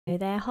Hello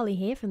there, Holly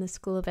here from the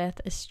School of Earth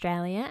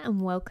Australia,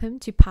 and welcome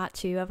to part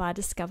 2 of our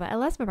Discover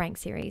Elasmobranchs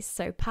series.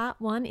 So part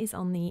 1 is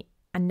on the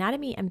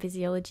anatomy and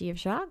physiology of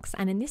sharks,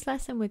 and in this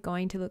lesson we're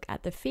going to look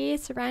at the fear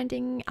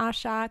surrounding our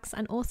sharks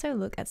and also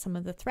look at some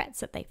of the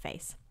threats that they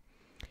face.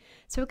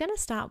 So we're going to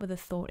start with a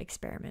thought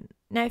experiment.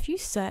 Now, if you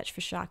search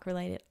for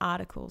shark-related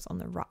articles on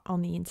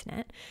the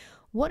internet,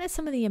 what are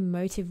some of the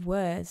emotive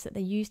words that they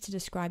use to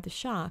describe the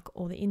shark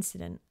or the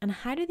incident, and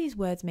how do these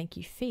words make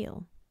you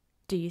feel?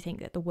 Do you think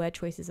that the word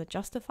choices are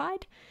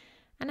justified?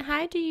 And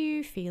how do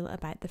you feel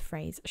about the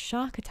phrase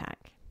shark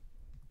attack?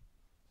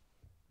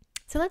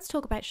 So let's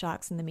talk about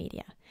sharks in the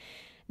media.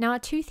 Now, our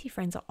toothy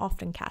friends are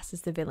often cast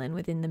as the villain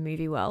within the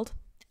movie world,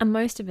 and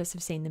most of us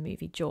have seen the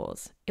movie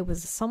Jaws. It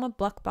was a summer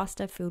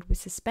blockbuster filled with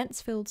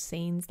suspense-filled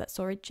scenes that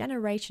saw a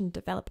generation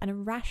develop an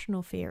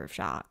irrational fear of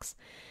sharks.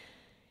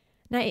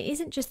 Now, it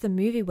isn't just the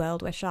movie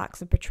world where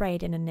sharks are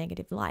portrayed in a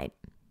negative light.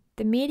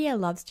 The media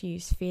loves to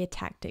use fear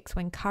tactics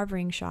when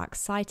covering shark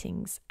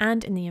sightings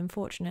and in the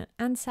unfortunate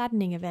and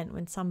saddening event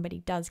when somebody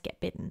does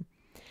get bitten.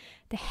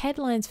 The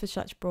headlines for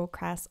such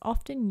broadcasts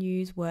often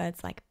use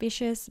words like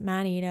vicious,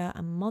 man-eater,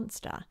 and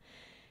monster.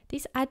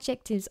 These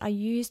adjectives are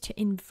used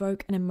to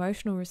invoke an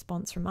emotional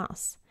response from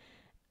us.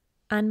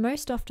 And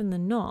most often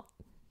than not,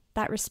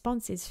 that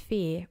response is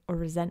fear or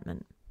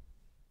resentment.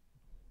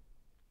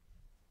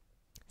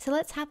 So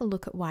let's have a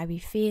look at why we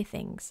fear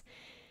things.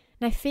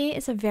 Now, fear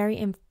is a very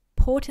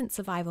important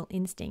survival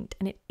instinct,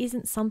 and it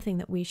isn't something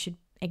that we should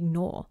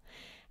ignore.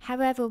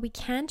 However, we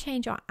can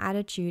change our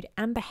attitude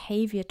and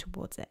behavior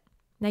towards it.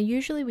 Now,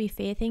 usually we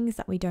fear things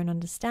that we don't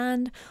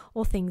understand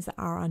or things that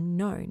are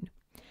unknown.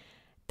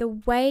 The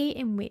way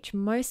in which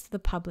most of the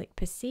public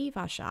perceive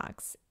our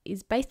sharks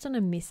is based on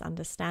a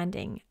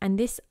misunderstanding, and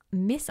this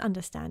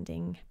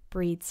misunderstanding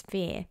breeds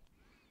fear.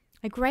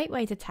 A great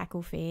way to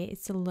tackle fear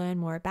is to learn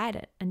more about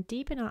it and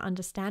deepen our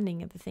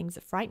understanding of the things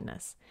that frighten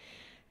us.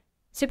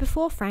 So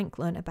before Frank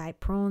learned about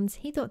prawns,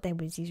 he thought they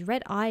was these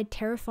red-eyed,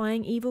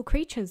 terrifying, evil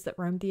creatures that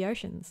roamed the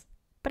oceans.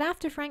 But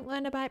after Frank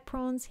learned about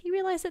prawns, he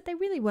realized that they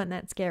really weren't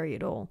that scary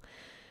at all.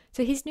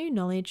 So his new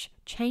knowledge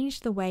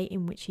changed the way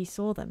in which he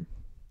saw them.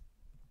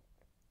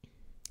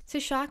 So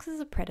sharks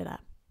as a predator.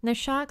 Now,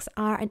 sharks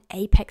are an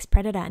apex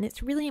predator, and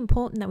it's really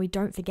important that we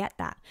don't forget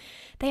that.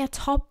 They are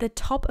the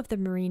top of the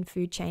marine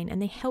food chain,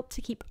 and they help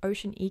to keep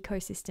ocean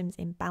ecosystems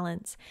in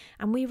balance,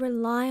 and we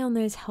rely on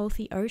those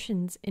healthy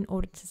oceans in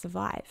order to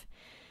survive.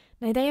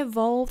 Now, they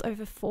evolved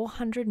over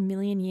 400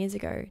 million years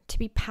ago to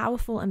be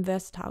powerful and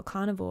versatile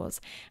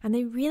carnivores, and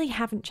they really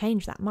haven't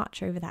changed that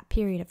much over that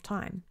period of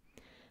time.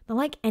 Now,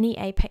 like any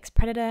apex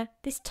predator,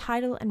 this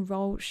title and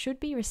role should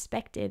be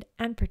respected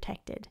and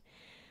protected.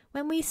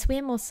 When we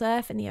swim or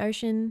surf in the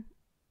ocean,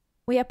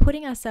 we are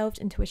putting ourselves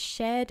into a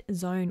shared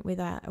zone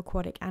with our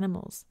aquatic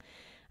animals.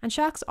 And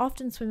sharks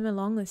often swim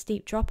along the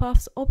steep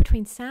drop-offs or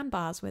between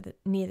sandbars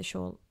near the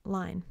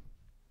shoreline.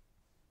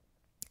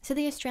 So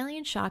the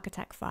Australian Shark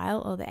Attack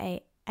File, or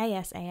the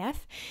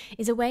ASAF,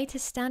 is a way to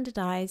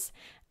standardise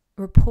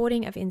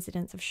reporting of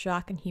incidents of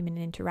shark and human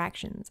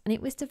interactions, and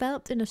it was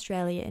developed in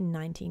Australia in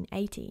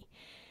 1980.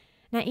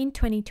 Now, in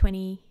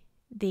 2020,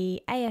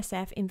 the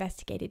ASF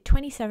investigated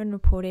 27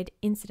 reported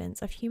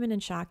incidents of human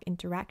and shark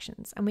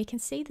interactions, and we can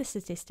see the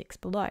statistics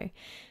below.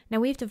 Now,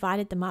 we've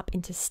divided them up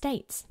into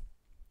states.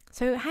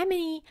 So how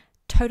many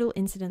total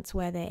incidents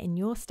were there in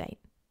your state?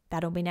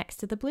 That'll be next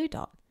to the blue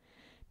dot.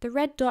 The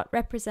red dot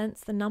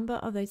represents the number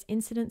of those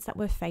incidents that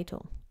were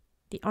fatal.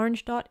 The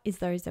orange dot is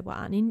those that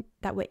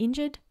were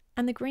injured,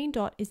 and the green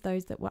dot is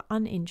those that were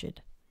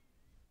uninjured.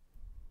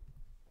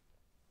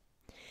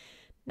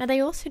 Now, they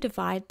also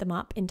divide them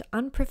up into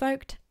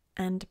unprovoked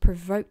and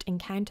provoked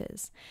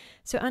encounters.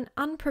 So an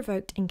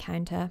unprovoked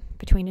encounter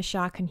between a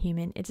shark and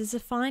human, it is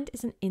defined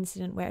as an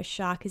incident where a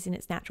shark is in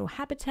its natural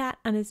habitat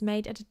and has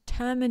made a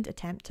determined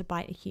attempt to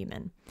bite a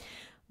human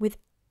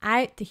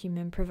without the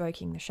human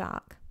provoking the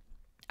shark.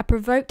 A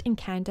provoked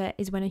encounter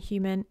is when a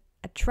human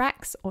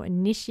attracts or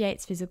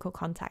initiates physical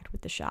contact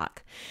with the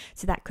shark.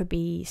 So that could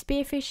be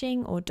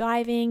spearfishing or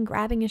diving,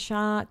 grabbing a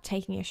shark,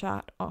 taking a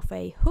shark off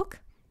a hook.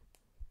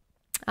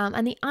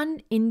 And the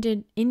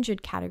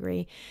uninjured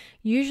category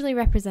usually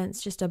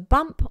represents just a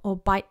bump or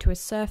bite to a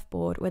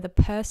surfboard where the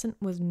person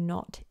was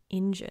not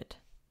injured.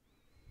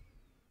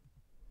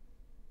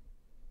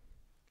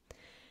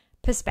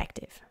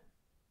 Perspective.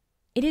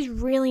 It is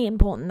really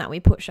important that we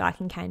put shark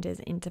encounters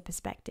into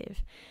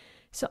perspective.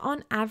 So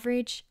on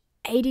average,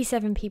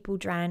 87 people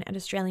drown at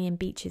Australian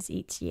beaches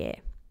each year.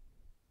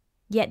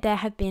 Yet there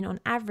have been, on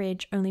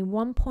average, only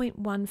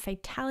 1.1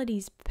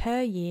 fatalities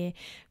per year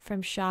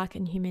from shark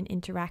and human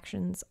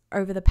interactions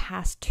over the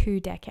past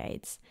 2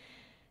 decades.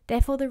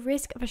 Therefore, the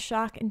risk of a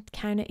shark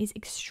encounter is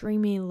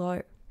extremely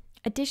low.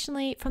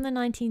 Additionally, from the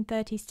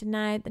 1930s to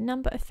now, the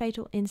number of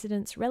fatal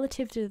incidents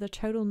relative to the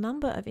total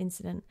number of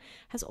incidents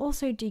has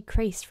also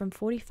decreased from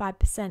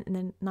 45% in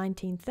the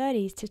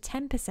 1930s to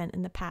 10%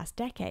 in the past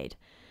decade.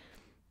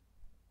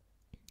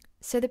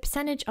 So the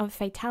percentage of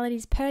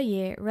fatalities per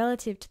year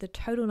relative to the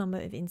total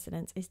number of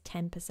incidents is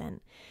 10%,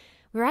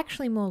 We're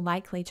actually more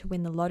likely to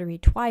win the lottery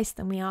twice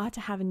than we are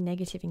to have a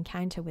negative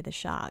encounter with a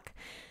shark.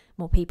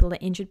 More people are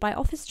injured by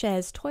office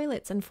chairs,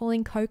 toilets, and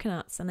falling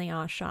coconuts than they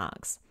are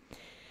sharks.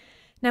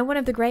 Now, one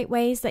of the great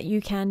ways that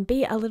you can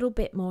be a little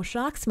bit more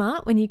shark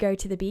smart when you go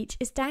to the beach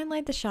is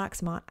download the Shark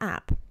Smart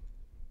app.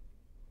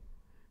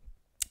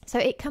 So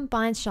it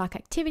combines shark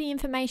activity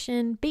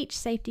information, beach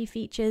safety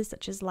features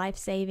such as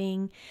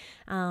life-saving,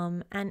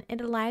 and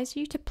it allows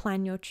you to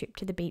plan your trip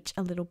to the beach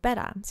a little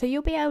better. So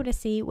you'll be able to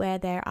see where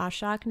there are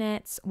shark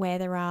nets, where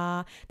there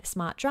are the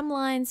smart drum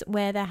lines,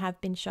 where there have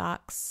been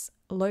sharks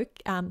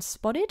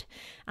spotted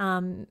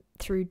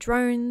through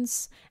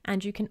drones,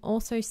 and you can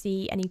also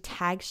see any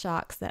tagged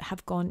sharks that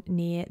have gone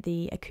near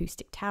the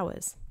acoustic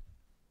towers.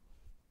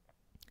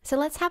 So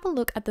let's have a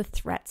look at the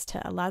threats to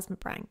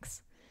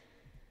elasmobranchs.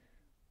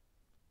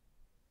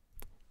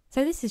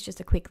 So this is just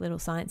a quick little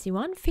sciencey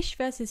one, fish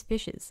versus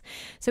fishes.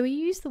 So we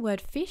use the word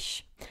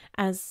fish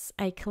as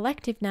a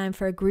collective name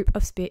for a group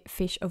of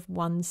fish of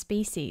one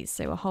species.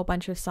 So a whole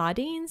bunch of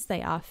sardines,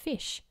 they are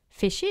fish.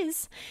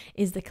 Fishes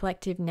is the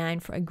collective name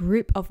for a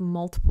group of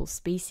multiple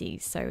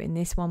species. So in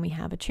this one we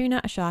have a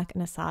tuna, a shark,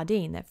 and a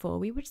sardine. Therefore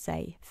we would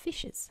say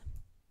fishes.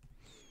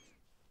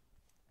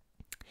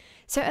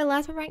 So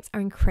elasmobranchs are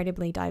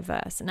incredibly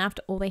diverse, and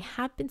after all, they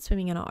have been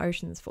swimming in our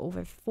oceans for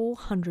over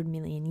 400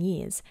 million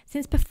years,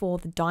 since before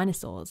the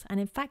dinosaurs, and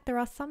in fact there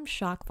are some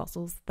shark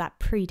fossils that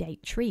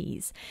predate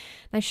trees.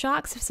 Now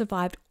sharks have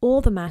survived all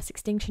the mass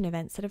extinction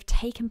events that have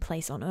taken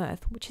place on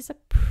Earth, which is a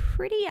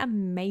pretty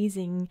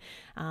amazing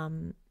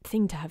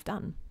thing to have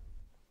done.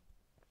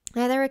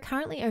 Now, there are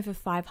currently over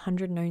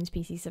 500 known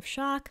species of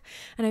shark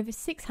and over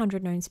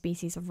 600 known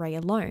species of ray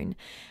alone,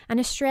 and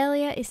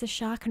Australia is the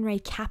shark and ray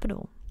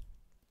capital.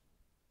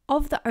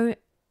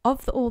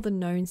 Of all the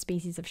known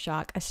species of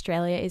shark,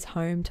 Australia is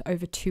home to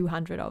over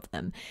 200 of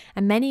them,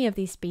 and many of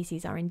these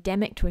species are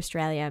endemic to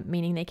Australia,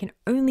 meaning they can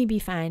only be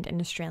found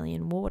in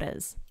Australian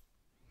waters.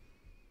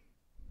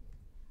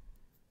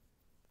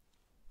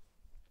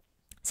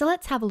 So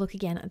let's have a look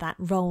again at that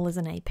role as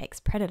an apex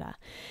predator.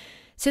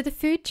 So the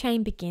food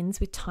chain begins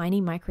with tiny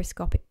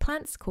microscopic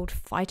plants called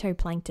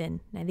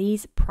phytoplankton. Now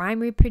these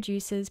primary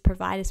producers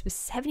provide us with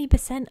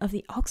 70% of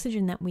the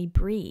oxygen that we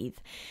breathe.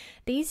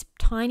 These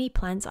tiny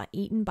plants are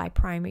eaten by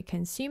primary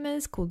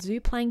consumers called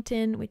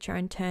zooplankton, which are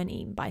in turn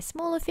eaten by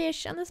smaller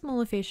fish, and the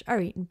smaller fish are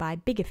eaten by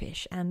bigger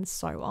fish, and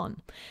so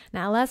on.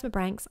 Now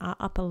elasmobranchs are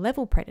upper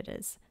level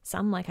predators.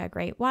 Some, like our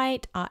great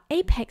white, are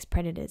apex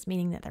predators,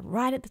 meaning that they're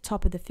right at the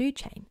top of the food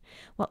chain,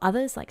 while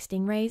others, like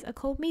stingrays, are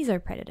called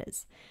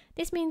mesopredators.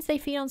 This means they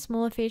feed on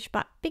smaller fish,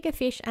 but bigger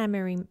fish and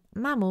marine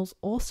mammals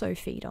also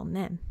feed on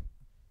them.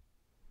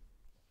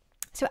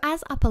 So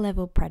as upper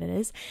level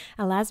predators,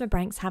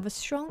 elasmobranchs have a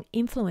strong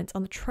influence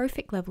on the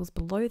trophic levels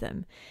below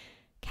them.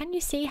 Can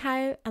you see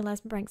how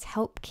elasmobranchs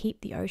help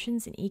keep the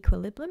oceans in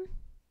equilibrium?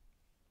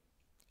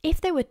 If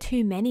there were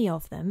too many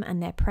of them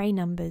and their prey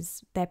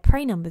numbers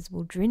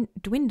will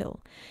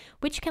dwindle,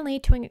 which can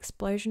lead to an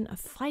explosion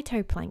of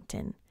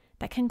phytoplankton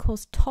that can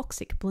cause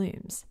toxic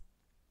blooms.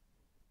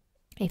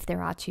 If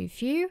there are too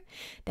few,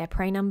 their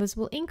prey numbers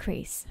will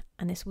increase,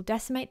 and this will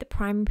decimate the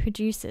primary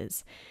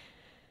producers,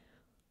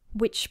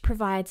 which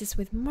provides us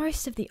with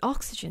most of the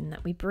oxygen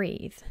that we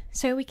breathe.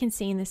 So we can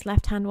see in this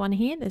left-hand one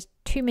here, there's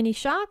too many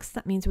sharks.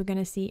 That means we're going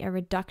to see a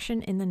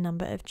reduction in the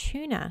number of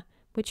tuna,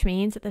 which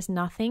means that there's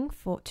nothing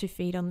to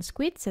feed on the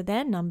squid, so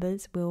their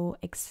numbers will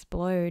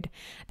explode.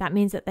 That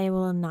means that they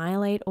will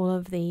annihilate all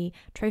of the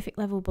trophic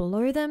level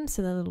below them,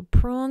 so the little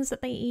prawns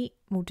that they eat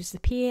will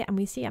disappear, and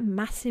we see a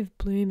massive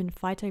bloom in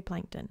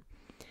phytoplankton.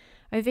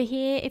 Over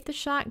here, if the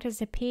shark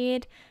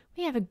disappeared,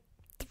 we have a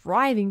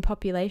thriving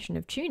population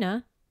of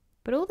tuna,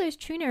 but all those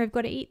tuna have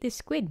got to eat this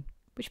squid,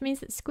 which means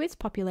that squid's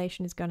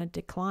population is going to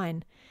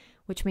decline,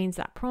 which means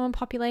that prawn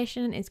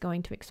population is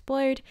going to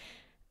explode,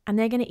 and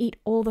they're going to eat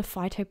all the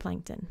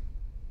phytoplankton.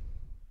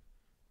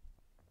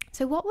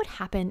 So what would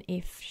happen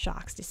if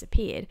sharks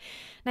disappeared?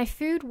 Now,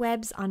 food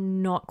webs are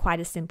not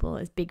quite as simple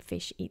as big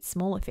fish eat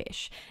smaller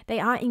fish. They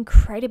are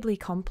incredibly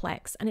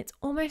complex, and it's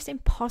almost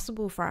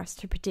impossible for us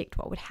to predict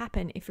what would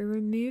happen if we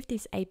remove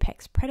this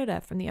apex predator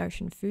from the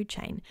ocean food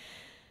chain.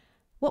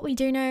 What we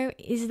do know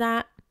is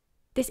that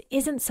this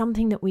isn't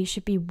something that we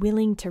should be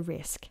willing to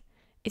risk.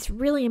 It's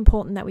really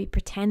important that we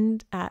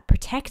protect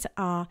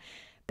our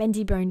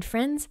bendy-boned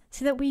friends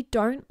so that we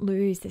don't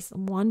lose this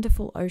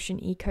wonderful ocean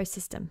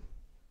ecosystem.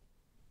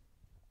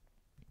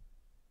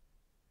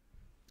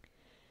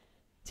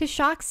 So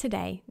sharks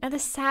today. Now the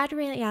sad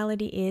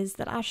reality is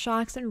that our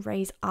sharks and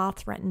rays are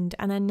threatened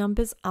and their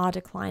numbers are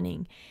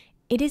declining.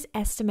 It is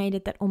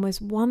estimated that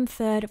almost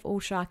 1/3 of all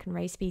shark and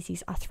ray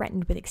species are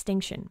threatened with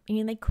extinction,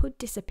 meaning they could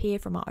disappear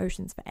from our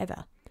oceans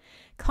forever.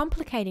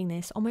 Complicating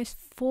this, almost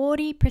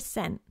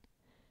 40%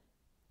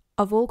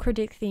 of all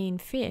crustacean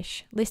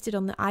fish listed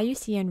on the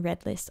IUCN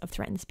Red List of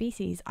threatened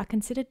species are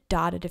considered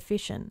data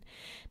deficient.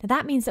 Now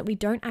that means that we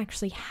don't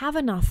actually have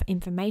enough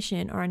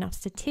information or enough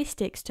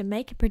statistics to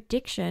make a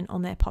prediction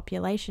on their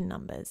population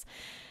numbers.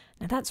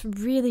 Now that's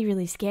really,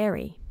 really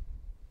scary.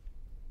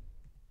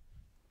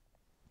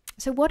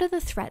 So what are the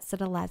threats that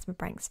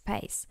elasmobranchs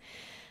face?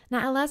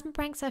 Now,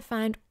 elasmobranchs are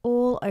found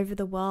all over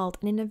the world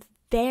and in a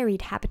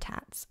varied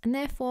habitats, and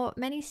therefore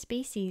many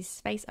species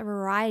face a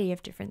variety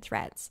of different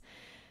threats.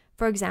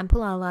 For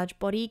example, our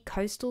large-bodied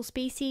coastal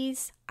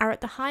species are at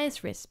the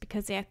highest risk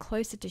because they are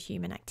closer to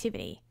human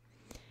activity.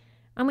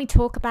 When we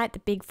talk about the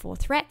big four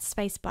threats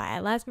faced by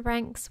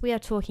elasmobranchs, we are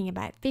talking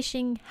about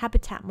fishing,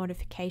 habitat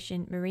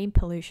modification, marine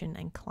pollution,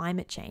 and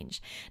climate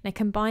change. Now,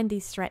 combined,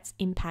 these threats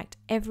impact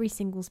every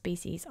single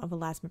species of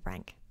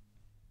elasmobranch.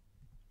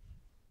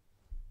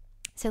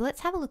 So let's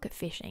have a look at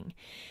fishing.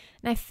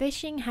 Now,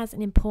 fishing has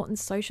an important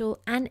social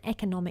and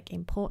economic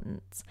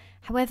importance.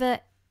 However,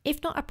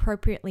 if not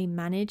appropriately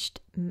managed,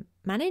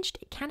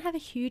 it can have a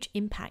huge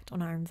impact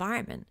on our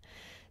environment.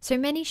 So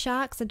many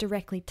sharks are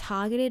directly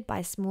targeted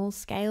by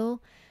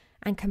small-scale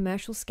and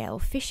commercial-scale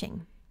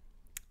fishing.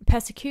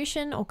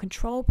 Persecution or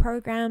control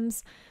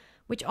programs,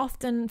 which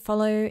often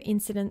follow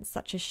incidents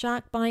such as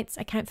shark bites,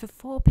 account for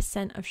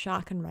 4% of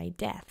shark and ray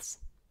deaths.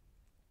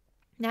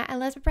 Now,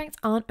 elasmobranchs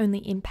aren't only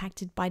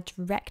impacted by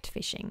direct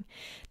fishing,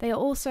 they are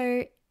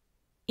also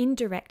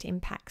indirect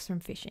impacts from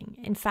fishing.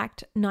 In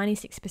fact,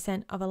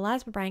 96% of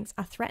elasmobranchs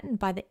are threatened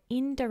by the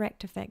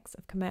indirect effects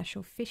of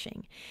commercial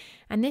fishing,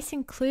 and this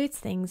includes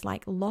things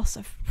like loss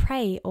of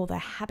prey or their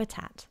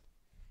habitat.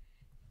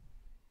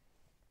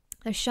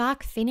 Now,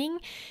 shark finning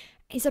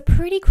is a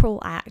pretty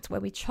cruel act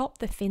where we chop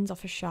the fins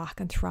off a shark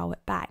and throw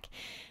it back.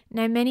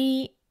 Now,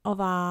 many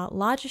of our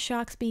larger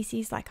shark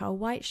species, like our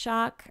white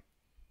shark,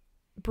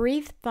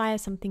 breathe via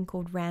something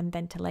called ram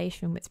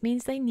ventilation, which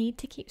means they need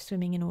to keep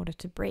swimming in order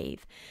to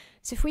breathe.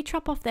 So if we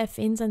chop off their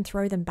fins and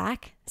throw them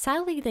back,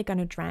 sadly they're going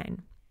to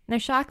drown. Now,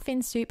 shark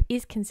fin soup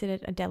is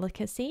considered a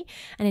delicacy,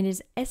 and it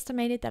is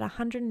estimated that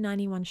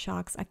 191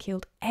 sharks are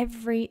killed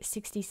every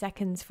 60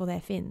 seconds for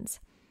their fins.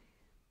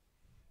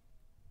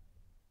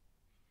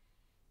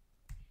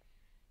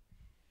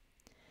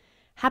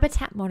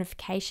 Habitat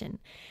modification.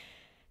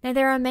 Now,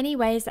 there are many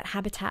ways that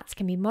habitats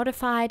can be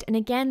modified, and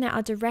again, there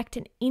are direct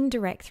and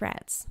indirect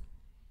threats.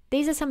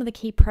 These are some of the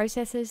key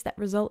processes that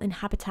result in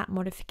habitat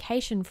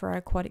modification for our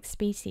aquatic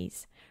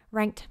species,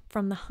 ranked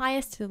from the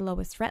highest to the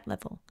lowest threat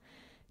level.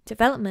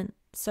 Development,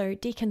 so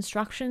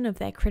deconstruction of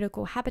their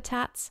critical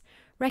habitats,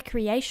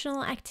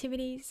 recreational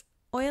activities,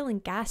 oil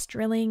and gas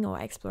drilling or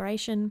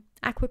exploration,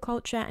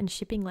 aquaculture, and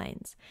shipping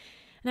lanes.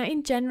 Now,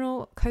 in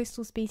general,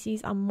 coastal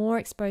species are more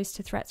exposed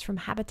to threats from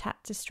habitat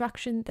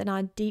destruction than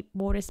our deep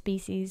water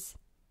species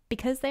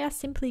because they are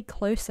simply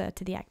closer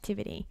to the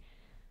activity.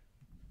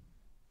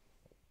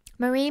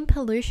 Marine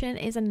pollution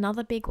is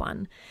another big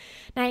one.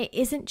 Now, it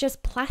isn't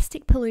just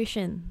plastic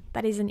pollution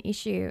that is an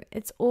issue.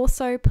 It's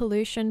also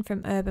pollution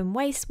from urban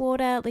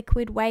wastewater,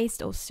 liquid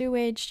waste or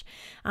sewage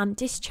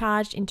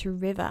discharged into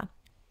river.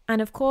 And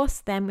of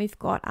course, then we've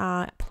got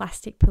our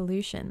plastic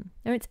pollution.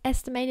 Now, it's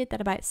estimated that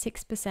about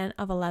 6%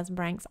 of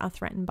elasmobranchs are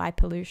threatened by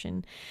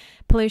pollution.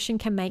 Pollution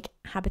can make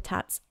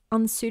habitats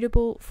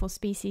unsuitable for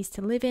species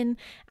to live in,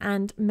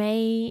 and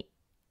many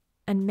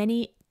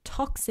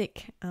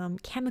toxic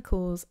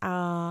chemicals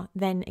are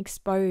then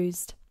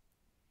exposed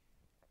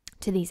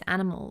to these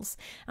animals,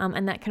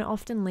 and that can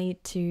often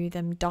lead to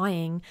them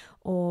dying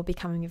or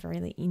becoming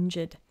very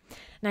injured.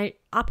 Now,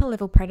 upper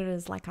level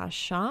predators like our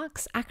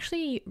sharks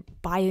actually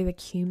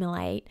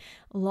bioaccumulate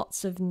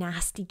lots of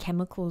nasty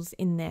chemicals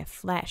in their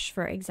flesh.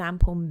 For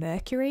example,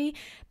 mercury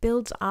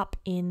builds up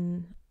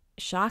in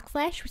shark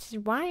flesh, which is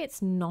why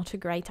it's not a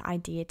great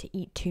idea to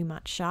eat too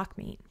much shark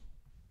meat.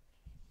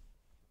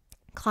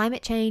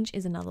 Climate change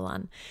is another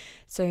one.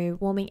 So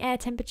warming air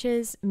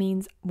temperatures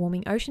means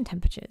warming ocean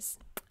temperatures.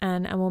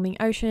 And a warming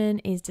ocean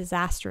is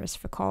disastrous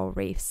for coral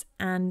reefs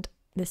and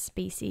the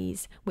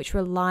species which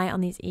rely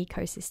on these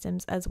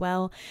ecosystems, as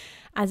well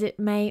as it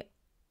may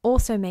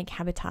also make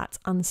habitats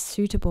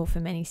unsuitable for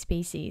many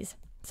species.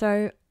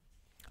 So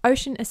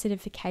ocean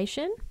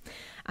acidification,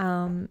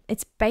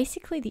 it's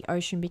basically the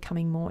ocean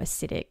becoming more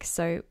acidic.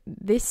 So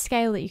this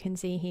scale that you can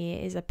see here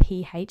is a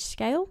pH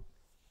scale.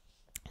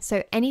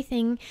 So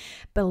anything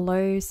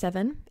below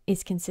 7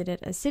 is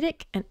considered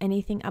acidic, and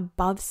anything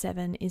above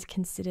 7 is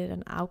considered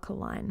an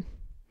alkaline.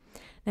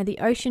 Now, the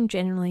ocean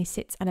generally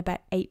sits at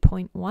about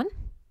 8.1,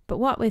 but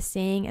what we're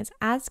seeing is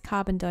as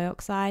carbon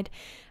dioxide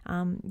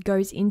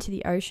goes into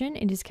the ocean,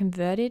 it is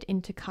converted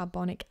into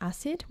carbonic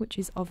acid, which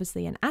is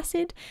obviously an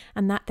acid,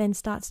 and that then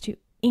starts to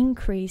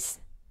increase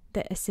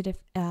the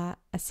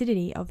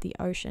acidity of the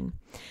ocean.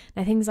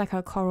 Now, things like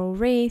our coral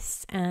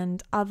reefs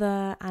and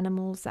other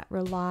animals that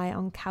rely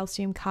on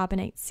calcium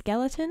carbonate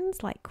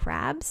skeletons, like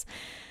crabs,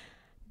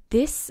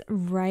 this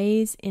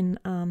raise in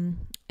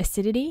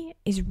acidity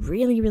is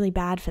really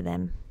bad for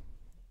them.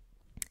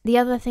 The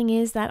other thing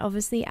is that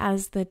obviously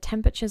as the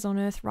temperatures on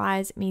Earth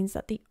rise, it means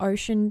that the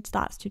ocean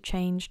starts to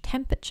change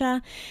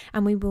temperature,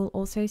 and we will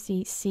also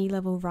see sea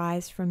level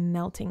rise from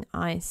melting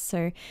ice.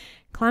 So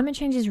climate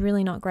change is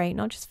really not great,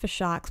 not just for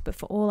sharks, but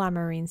for all our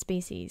marine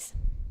species.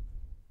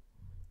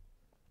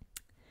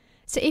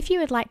 So if you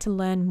would like to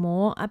learn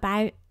more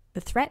about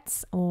the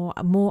threats or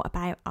more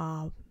about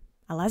our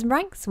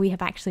elasmobranchs. We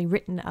have actually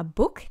written a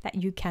book that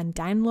you can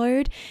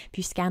download. If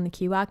you scan the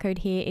QR code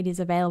here, it is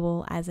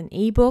available as an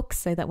ebook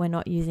so that we're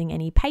not using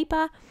any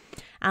paper.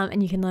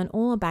 And you can learn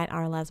all about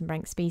our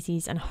elasmobranch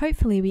species, and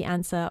hopefully we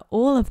answer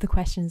all of the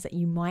questions that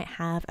you might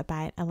have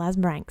about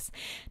elasmobranchs.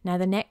 Now,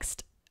 the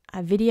next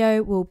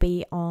video will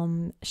be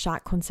on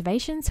shark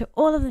conservation, so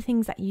all of the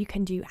things that you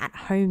can do at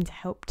home to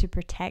help to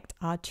protect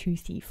our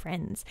toothy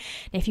friends.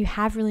 Now, if you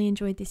have really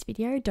enjoyed this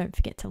video, don't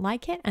forget to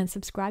like it and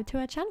subscribe to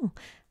our channel.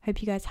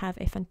 Hope you guys have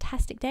a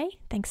fantastic day.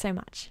 Thanks so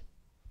much.